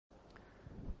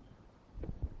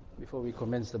Before we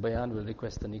commence the bayan, we'll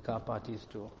request the nikah parties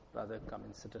to rather come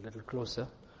and sit a little closer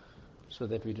so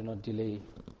that we do not delay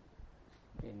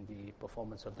in the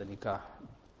performance of the nikah.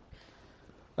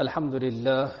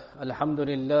 Alhamdulillah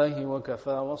wa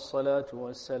kafa wassalatu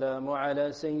wassalamu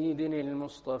ala sayyidina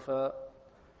al-Mustafa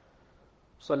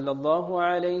sallallahu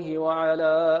alayhi wa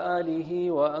ala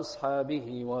alihi wa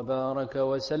ashabihi wa baraka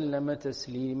wa sallama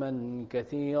tasliman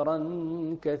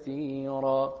kathiran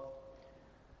kathira.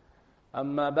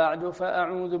 أما بعد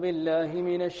فأعوذ بالله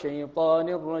من الشيطان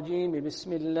الرجيم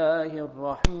بسم الله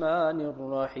الرحمن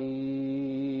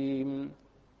الرحيم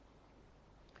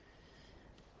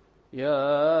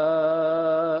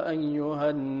يا أيها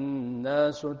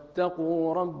الناس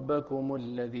اتقوا ربكم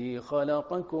الذي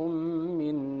خلقكم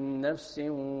من نفس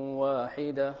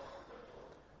واحدة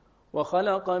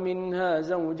وخلق منها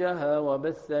زوجها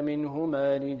وبث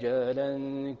منهما رجالا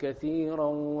كثيرا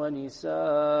ونساء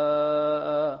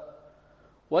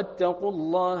واتقوا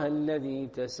الله الذي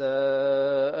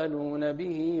تساءلون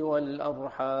به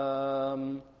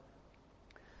والأرحام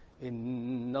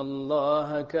إن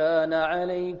الله كان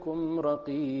عليكم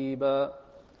رقيبا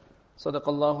صدق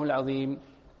الله العظيم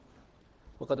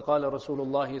وقد قال رسول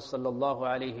الله صلى الله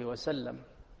عليه وسلم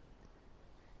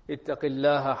اتق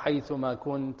الله حيثما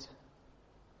كنت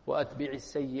وأتبع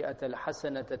السيئة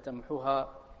الحسنة تمحها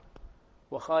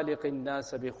وخالق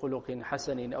الناس بخلق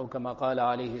حسن أو كما قال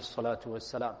عليه الصلاة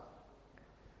والسلام.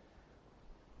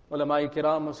 Ulama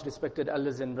kiram, most respected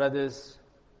elders and brothers,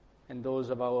 and those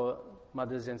of our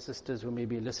mothers and sisters who may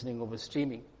be listening over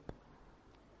streaming.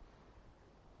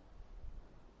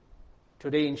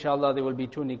 Today, inshallah, there will be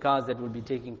 2 nikahs that will be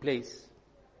taking place.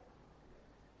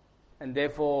 And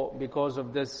therefore, because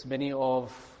of this, many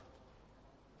of,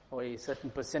 or a certain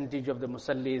percentage of the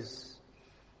musallis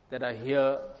that are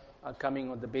here are coming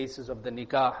on the basis of the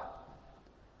nikah.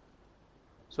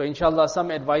 So inshallah, some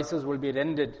advices will be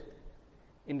rendered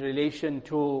in relation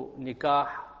to nikah.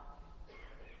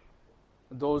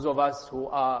 Those of us who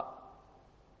are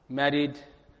married,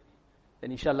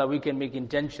 then inshallah we can make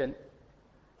intention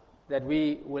that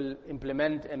we will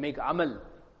implement and make amal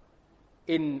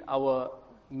in our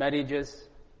marriages.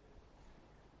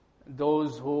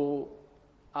 Those who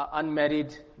are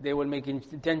unmarried, they will make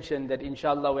intention that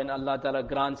inshallah when Allah Ta'ala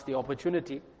grants the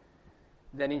opportunity,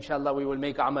 then inshallah we will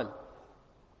make amal.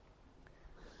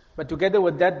 But together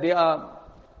with that, there are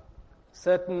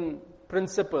certain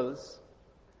principles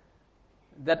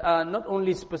that are not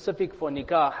only specific for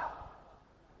nikah,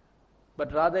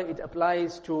 but rather it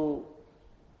applies to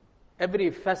every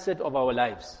facet of our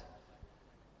lives.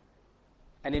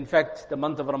 And in fact, the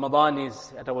month of Ramadan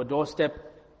is at our doorstep.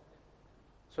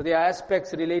 So there are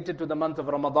aspects related to the month of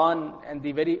Ramadan and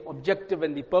the very objective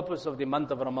and the purpose of the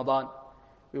month of Ramadan.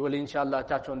 We will inshallah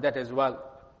touch on that as well.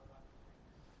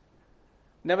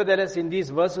 Nevertheless, in these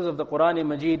verses of the Quran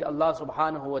Majid, Allah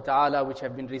subhanahu wa ta'ala, which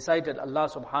have been recited, Allah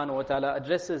subhanahu wa ta'ala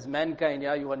addresses mankind,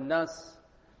 Ya ayyuhan nas,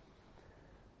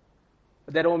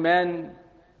 that, O man,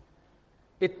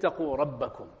 ittaqu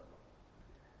rabbakum,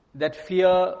 that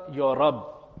fear your Rabb.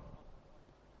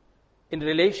 In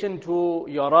relation to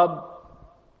your Rabb,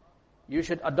 you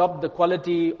should adopt the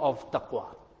quality of taqwa.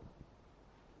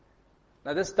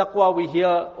 Now this taqwa we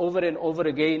hear over and over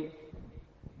again.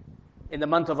 In the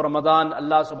month of Ramadan,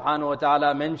 Allah subhanahu wa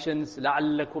ta'ala mentions,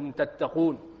 لَعَلَّكُمْ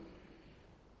تَتَّقُونَ,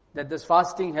 that this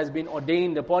fasting has been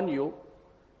ordained upon you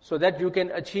so that you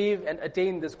can achieve and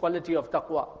attain this quality of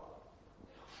taqwa.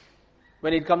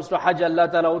 When it comes to Hajj, Allah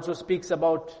ta'ala also speaks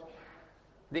about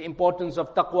the importance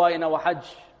of taqwa in our Hajj.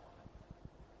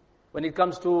 When it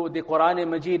comes to the Quran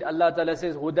Majid, Allah Ta'ala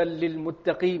says, هُدًى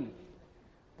لِلْمُتَّقِينَ,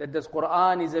 that this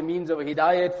Quran is a means of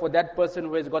hidayat for that person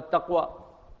who has got taqwa.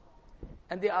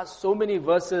 And there are so many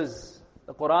verses.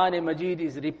 The Quran Majid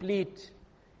is replete.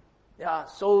 There are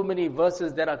so many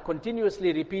verses that are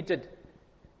continuously repeated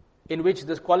in which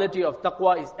this quality of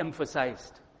taqwa is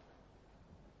emphasized.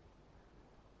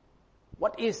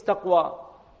 What is taqwa?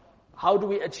 How do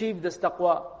we achieve this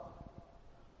taqwa?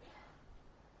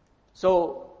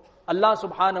 So, Allah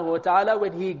subhanahu wa ta'ala,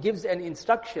 when He gives an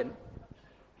instruction,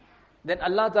 then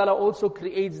Allah ta'ala also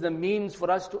creates the means for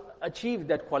us to achieve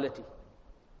that quality.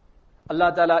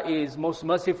 Allah ta'ala is most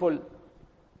merciful.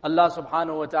 Allah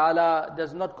subhanahu wa ta'ala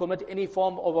does not commit any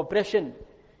form of oppression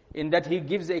in that He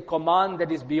gives a command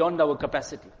that is beyond our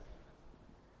capacity.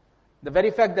 The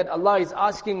very fact that Allah is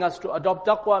asking us to adopt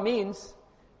taqwa means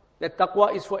that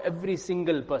taqwa is for every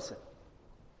single person.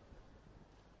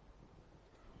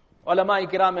 Ulama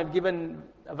Ikram have given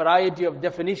a variety of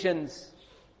definitions,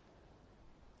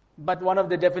 but one of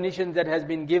the definitions that has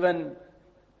been given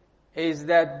is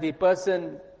that the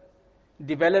person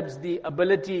develops the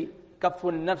ability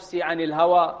Kaffun nafsi anil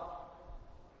hawa.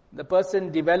 The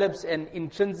person develops an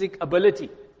intrinsic ability,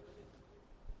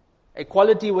 a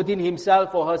quality within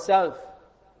himself or herself,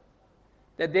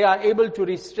 that they are able to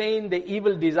restrain the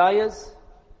evil desires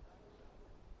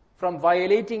from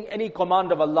violating any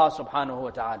command of Allah subhanahu wa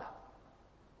ta'ala.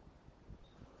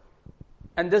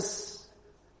 And this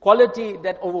quality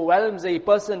that overwhelms a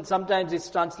person sometimes is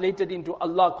translated into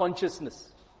Allah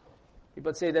consciousness.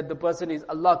 People say that the person is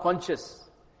Allah conscious,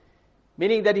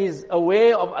 meaning that he is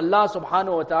aware of Allah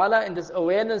subhanahu wa ta'ala, and this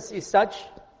awareness is such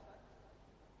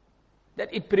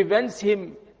that it prevents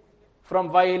him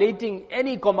from violating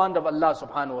any command of Allah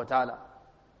subhanahu wa ta'ala.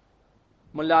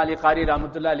 Mullah Ali Qari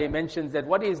Rahmatullah Ali mentions that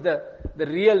what is the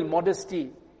real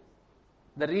modesty,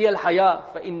 the real haya,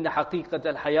 فَإِنَّ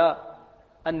حَقِيقَةَ الْحَيَاءِ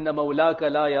أَنَّ مَوْلَاكَ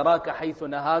لَا يَرَاكَ حَيْثُ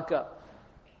نَهَاكَ.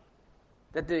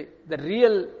 That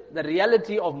the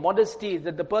reality of modesty is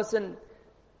that the person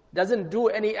doesn't do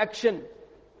any action.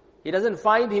 He doesn't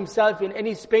find himself in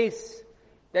any space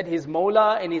that his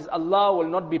Mawla and his Allah will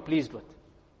not be pleased with.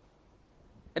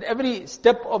 At every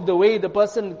step of the way, the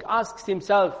person asks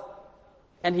himself,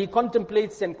 and he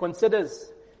contemplates and considers,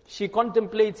 she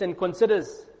contemplates and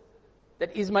considers,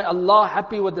 that is my Allah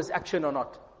happy with this action or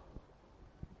not?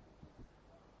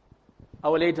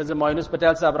 Our late Hazrat Yunus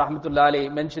Patel Sahib Rahmatullah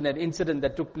Alayhi mentioned an incident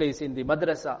that took place in the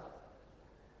madrasa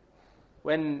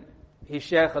when his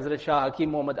Shaykh Hazrat Shah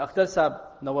Hakim Muhammad Akhtar Sahib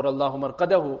Nawarallahu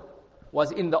Marqadahu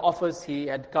was in the office. He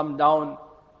had come down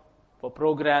for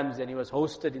programs and he was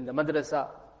hosted in the madrasa.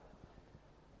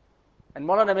 And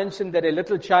Maulana mentioned that a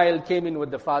little child came in with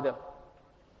the father.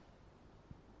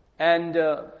 And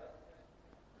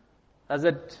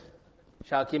Hazrat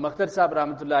Shah Hakim Akhtar Sahib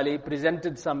Rahmatullah Alayhi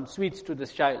presented some sweets to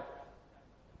this child.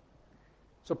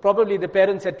 So probably the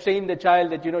parents had trained the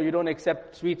child that, you don't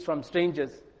accept sweets from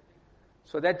strangers.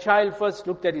 So that child first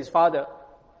looked at his father.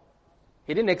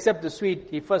 He didn't accept the sweet.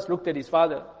 He first looked at his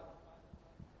father.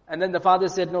 And then the father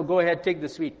said, no, go ahead, take the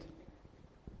sweet.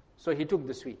 So he took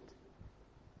the sweet.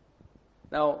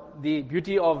 Now, the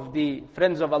beauty of the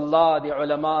friends of Allah, the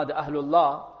ulama, the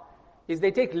ahlullah, is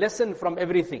they take lesson from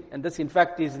everything. And this, in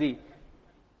fact, is the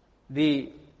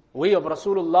way of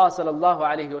Rasulullah sallallahu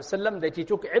alayhi wasallam, that he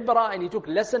took ibrah and he took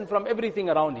lesson from everything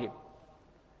around him.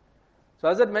 So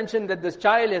Hazrat mentioned that this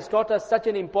child has taught us such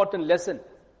an important lesson,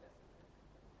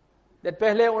 that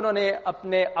pehle unhone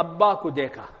apne abba ko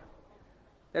dekha.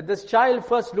 That this child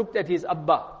first looked at his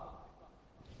abba.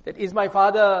 That has my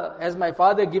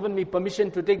father given me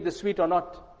permission to take the sweet or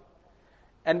not?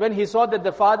 And when he saw that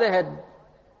the father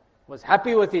was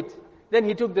happy with it, then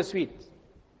he took the sweet.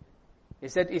 He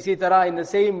said, isi tarah, in the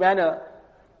same manner,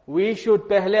 we should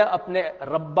pehle apne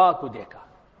rabba ko dekha.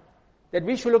 That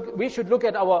we should look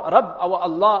at our Rabb, our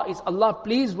Allah. Is Allah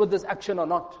pleased with this action or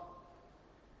not?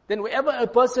 Then wherever a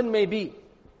person may be,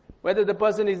 whether the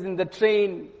person is in the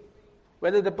train,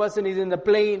 whether the person is in the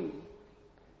plane,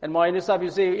 and Mu'ayyid Sahib,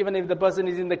 you say, even if the person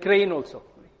is in the crane also.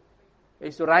 I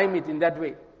used to rhyme it in that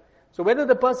way. So whether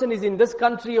the person is in this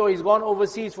country or he's gone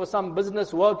overseas for some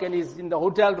business work and he's in the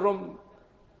hotel room,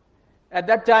 at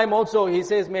that time also he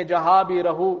says, "Main jahan bhi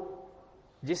rahu,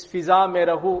 jis fiza mein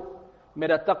rahu,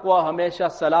 mera taqwa hamesha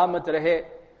salamat rahe.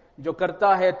 Jo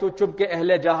karta hai tu chup ke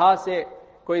ahle jahan se,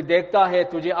 koi dekhta hai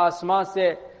tujhe asman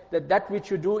se." That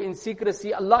which you do in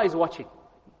secrecy, Allah is watching.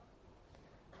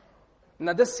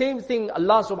 Now the same thing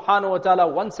Allah subhanahu wa ta'ala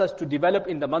wants us to develop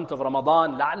in the month of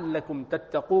Ramadan. لَعَلَّكُمْ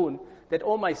تَتَّقُونَ. That,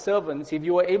 O my servants, if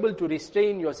you are able to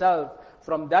restrain yourself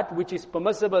from that which is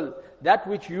permissible, that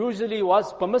which usually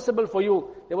was permissible for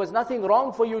you, there was nothing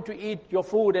wrong for you to eat your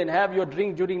food and have your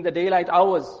drink during the daylight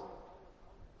hours.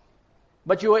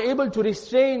 But you are able to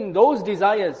restrain those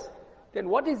desires, then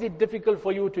what is it difficult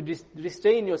for you to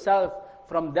restrain yourself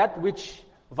from that which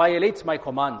violates my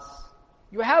commands?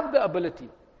 You have the ability.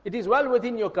 It is well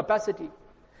within your capacity.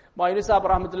 Mu'ayyid Sahib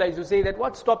Rahmatullah used to say that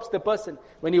what stops the person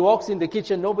when he walks in the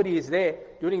kitchen, nobody is there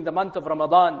during the month of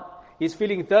Ramadan, he's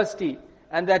feeling thirsty,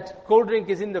 and that cold drink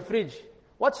is in the fridge.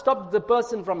 What stops the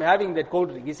person from having that cold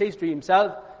drink? He says to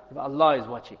himself, Allah is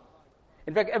watching.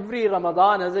 In fact, every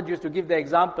Ramadan, Hazrat used to give the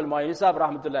example, Mu'ayyid Sahib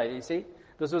Rahmatullah, you see,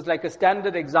 this was like a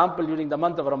standard example during the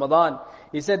month of Ramadan.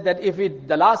 He said that if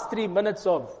the last 3 minutes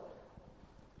of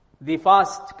the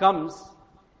fast comes,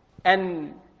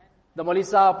 and the Mawli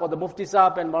Sahib or the Mufti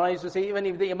Sahib and Maulana used to say, even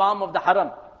if the Imam of the Haram,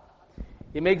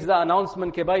 he makes the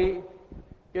announcement, ke bhai,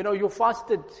 you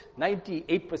fasted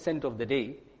 98% of the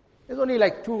day. There's only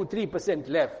like 2-3%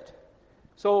 left.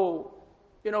 So,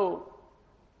 lil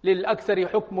akthari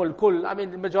hukmul kull. I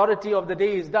mean, the majority of the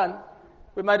day is done.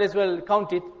 We might as well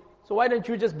count it. So why don't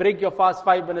you just break your fast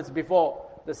 5 minutes before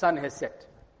the sun has set?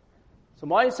 So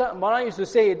Maulana used to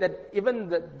say that even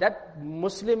that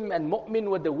Muslim and mu'min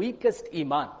with the weakest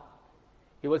iman,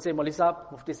 he will say, Maulana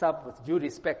Sahab, Mufti Sahab, with due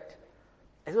respect,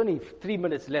 there's only 3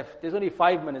 minutes left, there's only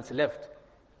 5 minutes left.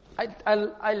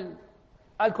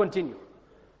 I'll continue.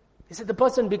 He said the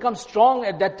person becomes strong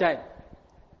at that time.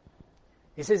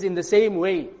 He says in the same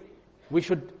way, we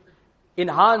should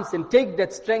enhance and take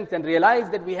that strength and realize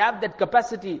that we have that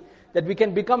capacity, that we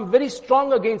can become very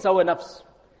strong against our nafs.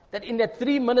 That in that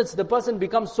 3 minutes the person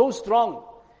becomes so strong.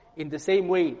 In the same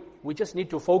way, we just need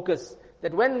to focus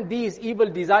that when these evil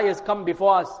desires come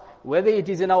before us, whether it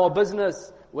is in our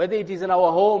business, whether it is in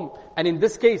our home, and in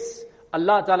this case,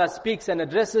 Allah Ta'ala speaks and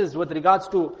addresses with regards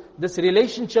to this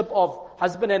relationship of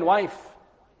husband and wife.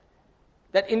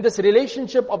 That in this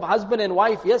relationship of husband and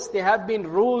wife, yes, there have been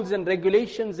rules and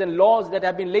regulations and laws that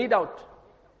have been laid out.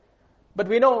 But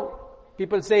we know,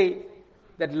 people say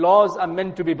that laws are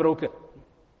meant to be broken.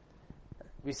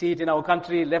 We see it in our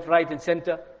country, left, right and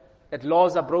center, that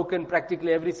laws are broken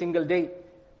practically every single day.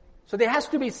 So there has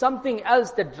to be something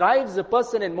else that drives a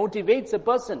person and motivates a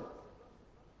person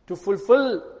to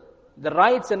fulfill the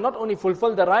rights, and not only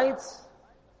fulfill the rights,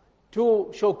 to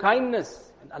show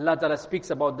kindness. And Allah Ta'ala speaks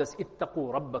about this,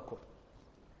 ittaqu rabbakum.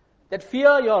 That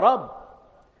fear your Rabb.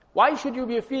 Why should you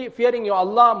be fearing your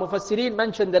Allah? Mufassirin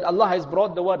mentioned that Allah has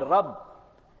brought the word Rabb.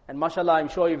 And mashallah, I'm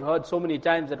sure you've heard so many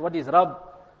times that what is Rabb?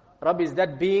 Rabb is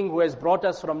that being who has brought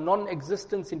us from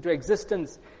non-existence into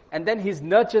existence, and then He's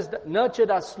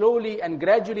nurtured us slowly and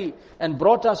gradually and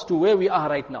brought us to where we are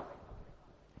right now.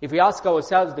 If we ask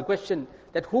ourselves the question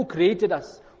that who created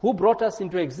us, who brought us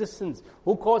into existence,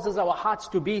 who causes our hearts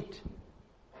to beat?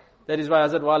 That is why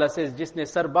Hazrat Wala says, Jisne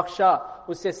sar baksha,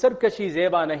 usse sarkashi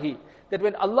zeba nahi. That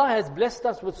when Allah has blessed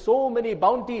us with so many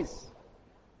bounties,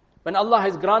 when Allah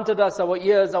has granted us our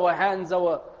ears, our hands,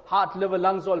 our heart, liver,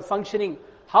 lungs all functioning,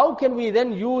 how can we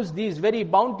then use these very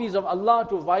bounties of Allah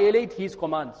to violate His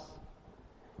commands?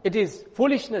 It is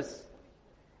foolishness.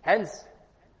 Hence,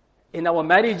 in our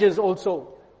marriages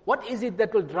also, what is it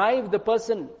that will drive the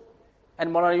person?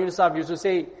 And Maulana Yusuf used to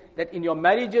say that in your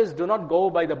marriages, do not go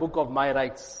by the book of my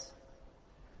rights.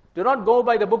 Do not go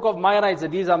by the book of my rights,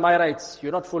 that these are my rights.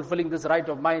 You're not fulfilling this right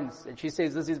of mine. And she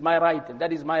says, this is my right and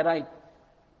that is my right.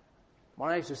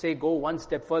 Maulana used to say, go one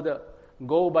step further.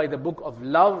 Go by the book of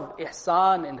love,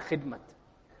 ihsan and khidmat.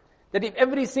 That if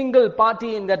every single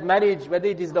party in that marriage, whether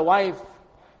it is the wife,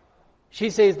 she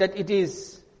says that it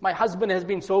is, my husband has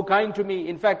been so kind to me.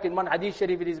 In fact, in one hadith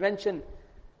sharif it is mentioned,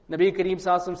 Nabi Kareem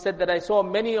Sallallahu said that I saw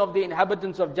many of the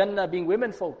inhabitants of Jannah being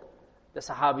women folk. The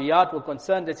Sahabiyat were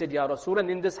concerned. They said, Ya Rasul, and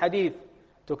in this hadith,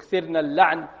 تُكْثِرْنَا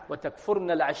اللَّعْنَ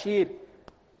وَتَكْفُرْنَا الْعَشِيرِ,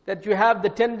 that you have the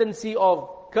tendency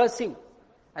of cursing.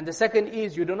 And the second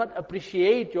is, you do not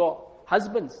appreciate your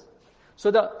husbands.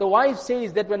 So the wife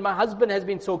says that when my husband has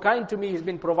been so kind to me, he's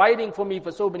been providing for me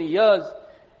for so many years,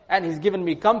 and he's given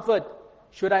me comfort,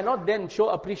 should I not then show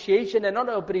appreciation, and not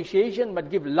appreciation but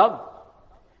give love?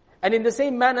 And in the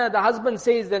same manner, the husband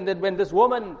says then that when this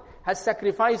woman has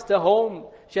sacrificed her home,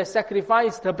 she has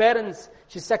sacrificed her parents,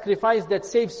 she sacrificed that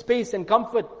safe space and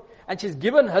comfort, and she's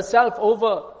given herself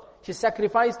over, she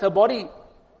sacrificed her body,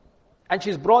 and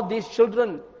she's brought these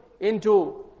children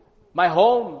into my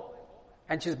home,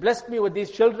 and she's blessed me with these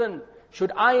children,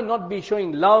 should I not be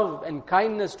showing love and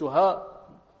kindness to her?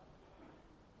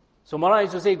 So Maulana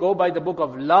used to say, go by the book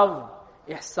of love,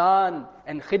 ihsan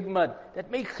and khidmat,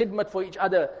 that make khidmat for each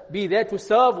other, be there to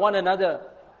serve one another,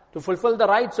 to fulfill the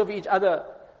rights of each other.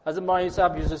 Hazrat Maulana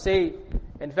Yusuf used to say,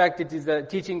 in fact it is the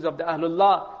teachings of the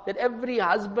Ahlullah, that every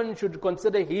husband should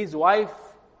consider his wife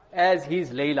as his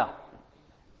Layla.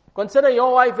 Consider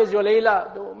your wife as your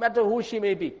Layla, no matter who she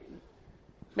may be.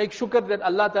 Make shukr that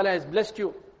Allah Ta'ala has blessed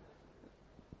you.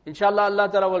 Inshallah, Allah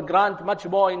Ta'ala will grant much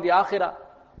more in the akhirah.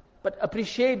 But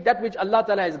appreciate that which Allah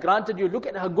Ta'ala has granted you. Look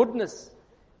at her goodness.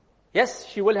 Yes,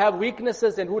 she will have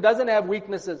weaknesses, and who doesn't have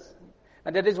weaknesses?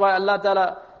 And that is why Allah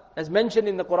Ta'ala has mentioned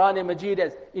in the Quran and Majid,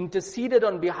 has interceded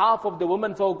on behalf of the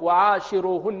women folk,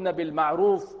 وَعَاشِرُوهُنَّ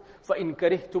بِالْمَعْرُوفِ فَإِنْ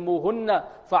كَرِهْتُمُوهُنَّ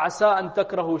فَعَسَىٰ أَن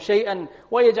تَكْرَهُوا شَيْئًا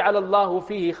وَيَجْعَلَ اللَّهُ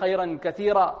فِيهِ خَيْرًا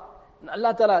كَثِيرًا. And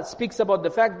Allah Ta'ala speaks about the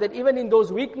fact that even in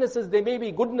those weaknesses, there may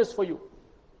be goodness for you.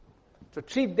 So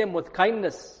treat them with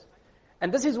kindness.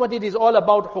 And this is what it is all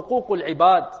about, huququl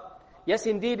ibad. Yes,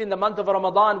 indeed, in the month of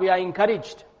Ramadan, we are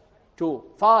encouraged to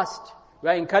fast. We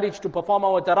are encouraged to perform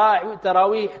our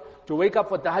taraweeh, to wake up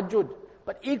for tahajjud.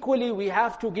 But equally, we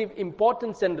have to give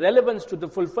importance and relevance to the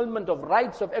fulfillment of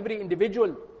rights of every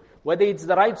individual. Whether it's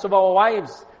the rights of our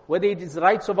wives, whether it is the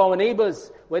rights of our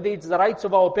neighbors, whether it's the rights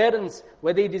of our parents,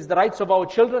 whether it is the rights of our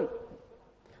children.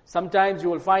 Sometimes you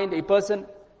will find a person,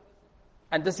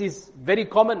 and this is very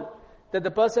common, that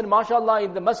the person, mashallah,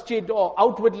 in the masjid or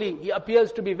outwardly, he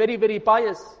appears to be very, very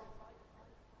pious.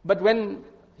 But when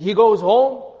he goes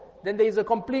home, then there is a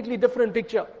completely different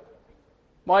picture.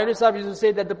 Mawlana Sahib used to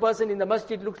say that the person in the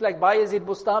masjid looks like Bayezid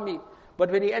Bustami,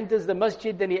 but when he enters the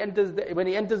masjid, then when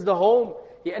he enters the home,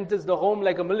 he enters the home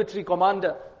like a military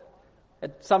commander.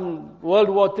 At some World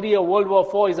War III or World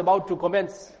War IV is about to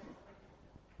commence.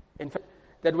 In fact,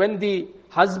 that when the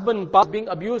husband was being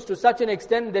abused to such an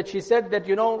extent that she said that,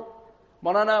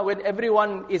 Maulana, when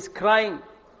everyone is crying,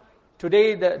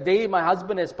 today, the day my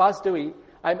husband has passed away,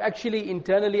 I'm actually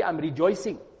internally, I'm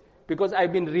rejoicing because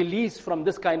I've been released from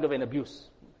this kind of an abuse.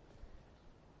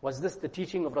 Was this the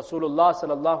teaching of Rasulullah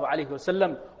sallallahu alaihi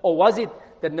wasallam, or was it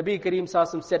that Nabi Kareem sallallahu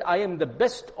alaihi wasallam said, I am the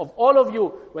best of all of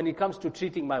you when it comes to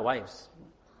treating my wives?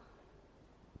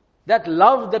 That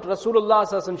love that Rasulullah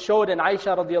sallallahu alaihi wasallam showed, and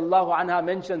Aisha radiallahu anha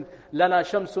mentioned, Lana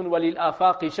shamsun walil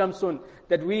afaqi shamsun,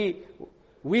 that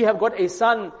we have got a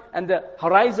sun and the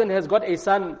horizon has got a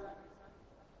sun.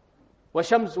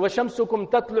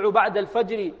 وَشَمْسُكُمْ تَطْلُعُ بَعْدَ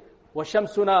الْفَجْرِ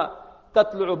وَشَمْسُنَا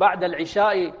تَطْلُعُ بَعْدَ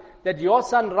الْعِشَاءِ, that your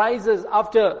sun rises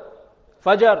after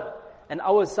Fajr and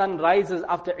our sun rises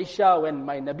after Isha when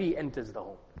my Nabi enters the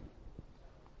home.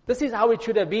 This is how it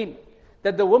should have been,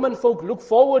 that the women folk look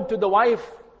forward to the wife,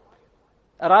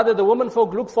 rather the women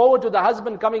folk look forward to the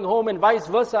husband coming home and vice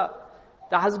versa.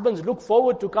 The husbands look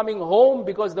forward to coming home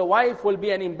because the wife will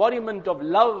be an embodiment of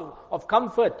love, of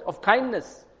comfort, of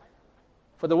kindness.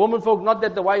 For the woman folk, not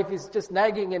that the wife is just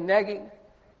nagging and nagging.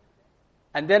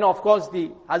 And then of course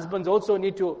the husbands also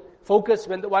need to focus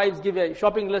when the wives give a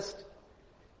shopping list.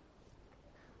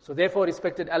 So therefore,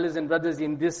 respected elders and brothers,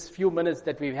 in this few minutes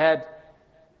that we've had,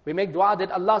 we make dua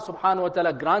that Allah subhanahu wa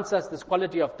ta'ala grants us this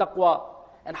quality of taqwa.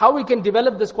 And how we can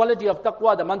develop this quality of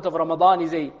taqwa, the month of Ramadan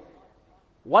is a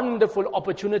wonderful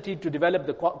opportunity to develop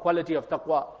the quality of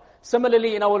taqwa.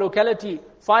 Similarly, in our locality,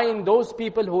 find those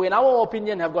people who in our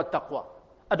opinion have got taqwa.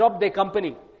 Adopt their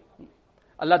company.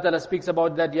 Allah Ta'ala speaks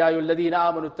about that, Ya ayyuhalladhina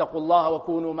amanu taqullaha wa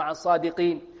kunu ma'as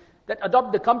sadiqeen. That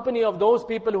adopt the company of those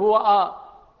people who are,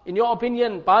 in your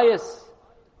opinion, pious.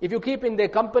 If you keep in their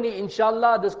company,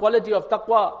 inshallah, this quality of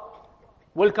taqwa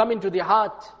will come into the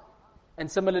heart. And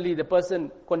similarly, the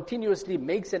person continuously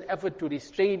makes an effort to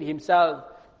restrain himself,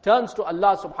 turns to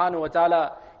Allah subhanahu wa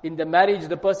ta'ala. In the marriage,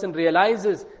 the person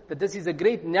realizes that this is a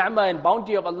great ni'mah and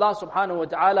bounty of Allah subhanahu wa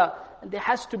ta'ala. And there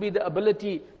has to be the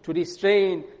ability to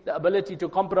restrain, the ability to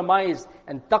compromise.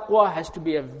 And taqwa has to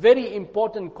be a very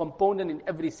important component in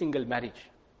every single marriage.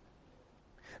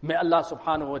 May Allah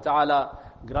subhanahu wa ta'ala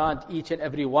grant each and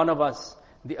every one of us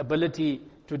the ability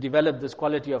to develop this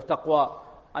quality of taqwa.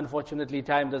 Unfortunately,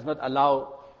 time does not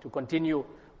allow to continue.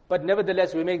 But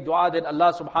nevertheless, we make dua that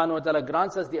Allah subhanahu wa ta'ala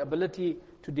grants us the ability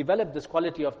to develop this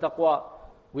quality of taqwa.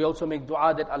 We also make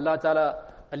dua that Allah ta'ala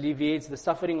alleviates the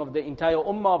suffering of the entire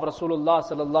ummah of Rasulullah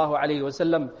sallallahu alayhi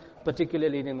wasallam,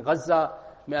 particularly in Gaza.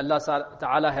 May Allah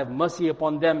ta'ala have mercy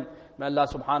upon them. May Allah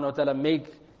subhanahu wa ta'ala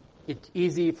make it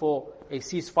easy for a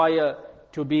ceasefire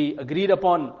to be agreed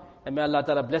upon. And may Allah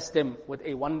ta'ala bless them with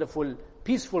a wonderful,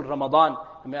 peaceful Ramadan.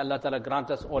 And may Allah ta'ala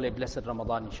grant us all a blessed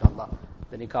Ramadan, inshallah.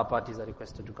 The nikah parties are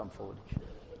requested to come forward, inshallah.